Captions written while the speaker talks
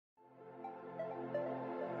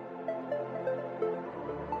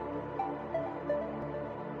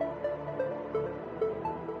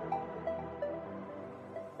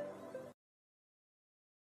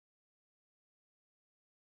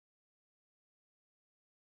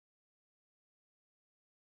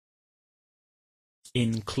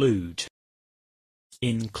include,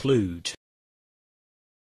 include.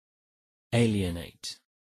 Alienate,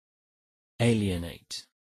 alienate.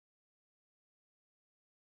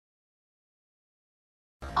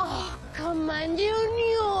 Oh, come on, you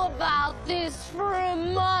knew about this for a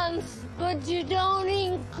month, but you don't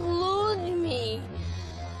include me.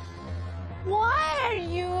 Why are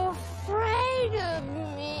you afraid of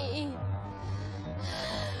me?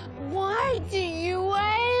 Why do you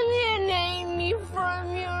alienate me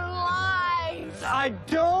from your life? I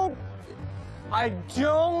don't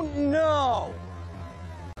know.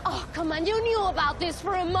 Oh, come on, you knew about this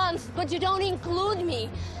for a month, but you don't include me.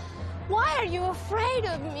 Why are you afraid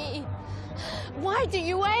of me? Why do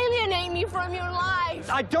you alienate me from your life?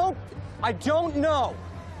 I don't know.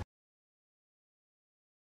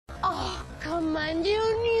 Oh, come on, you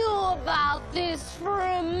knew about this for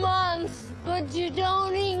a month, but you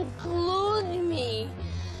don't include me.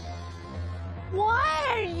 Why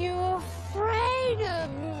are you afraid of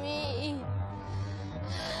me?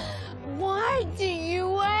 Why do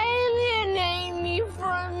you alienate me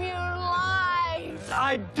from your life?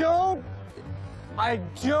 I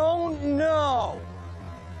don't know.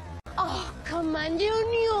 Oh, come on, you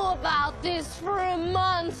knew about this for a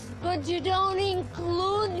month, but you don't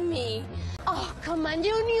include me. Oh, come on,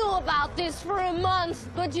 you knew about this for a month,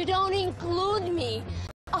 but you don't include me.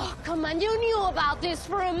 Oh, come on, you knew about this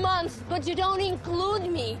for a month, but you don't include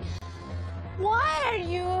me. Why are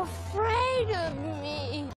you afraid of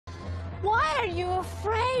me? Why are you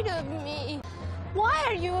afraid of me? Why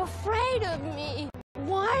are you afraid of me?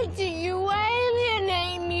 Why do you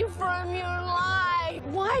alienate me from your life?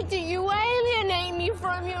 Why do you alienate me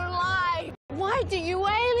from your life? Why do you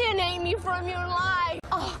alienate me from your life?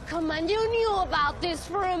 Oh, come on, you knew about this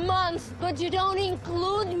for a month, but you don't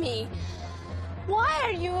include me. Why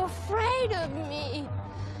are you afraid of me?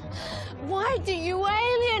 Why do you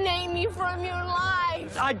alienate me from your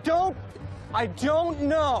life? I don't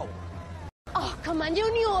know. Oh, come on,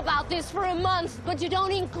 you knew about this for a month, but you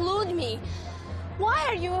don't include me. Why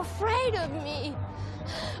are you afraid of me?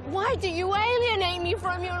 Why do you alienate me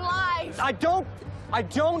from your life? I don't know. Oh, come on, you knew about this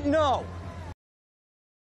for a month, but you don't include me. Why are you afraid of me? Why do you alienate me from your life? Why do you alienate me from your life? Why do you alienate me from your life? Why do you alienate me from your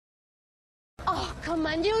life? Why do you alienate me from your life? I don't know. Oh, come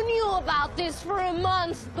on, you knew about this for a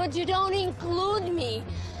month, but you don't include me.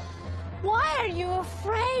 Why are you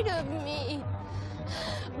afraid of me?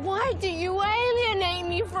 Why do you alienate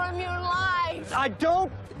me from your life? I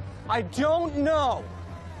don't know.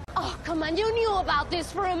 Oh, come on, you knew about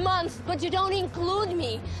this for a month, but you don't include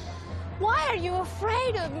me. Why are you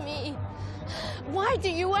afraid of me? Why do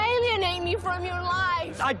you alienate me from your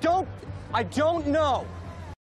life? I don't know.